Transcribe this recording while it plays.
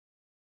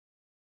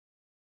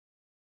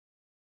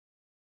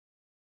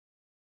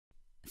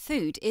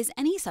Food is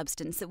any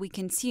substance that we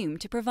consume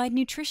to provide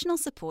nutritional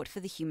support for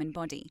the human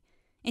body.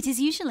 It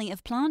is usually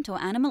of plant or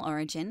animal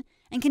origin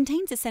and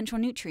contains essential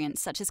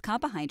nutrients such as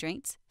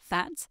carbohydrates,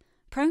 fats,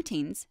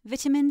 proteins,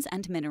 vitamins,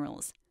 and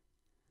minerals.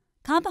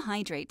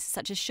 Carbohydrates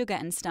such as sugar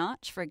and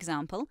starch, for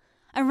example,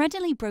 are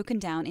readily broken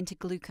down into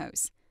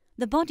glucose,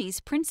 the body's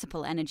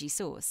principal energy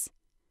source.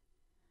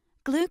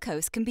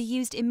 Glucose can be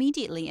used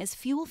immediately as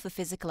fuel for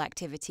physical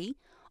activity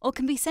or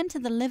can be sent to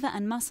the liver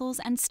and muscles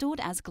and stored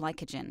as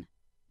glycogen.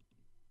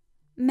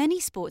 Many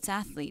sports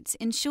athletes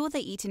ensure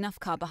they eat enough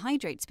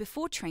carbohydrates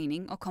before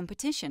training or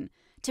competition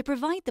to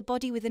provide the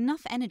body with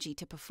enough energy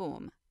to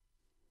perform.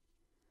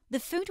 The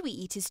food we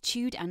eat is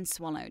chewed and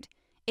swallowed.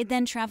 It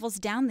then travels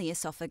down the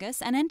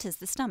esophagus and enters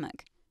the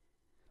stomach.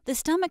 The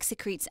stomach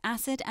secretes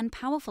acid and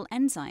powerful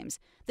enzymes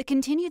that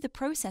continue the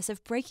process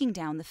of breaking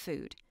down the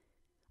food.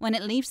 When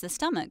it leaves the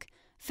stomach,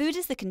 food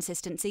is the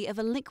consistency of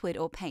a liquid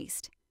or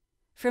paste.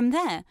 From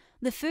there,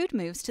 the food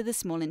moves to the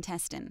small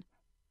intestine.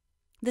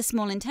 The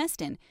small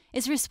intestine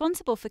is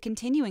responsible for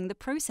continuing the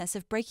process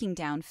of breaking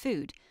down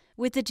food,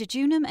 with the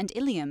jejunum and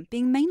ileum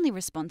being mainly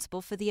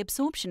responsible for the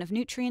absorption of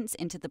nutrients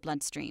into the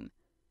bloodstream.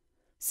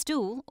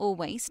 Stool or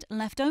waste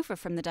left over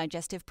from the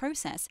digestive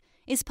process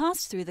is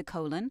passed through the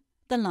colon,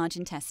 the large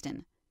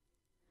intestine.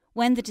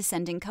 When the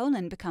descending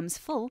colon becomes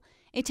full,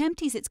 it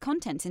empties its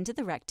contents into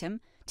the rectum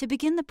to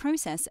begin the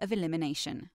process of elimination.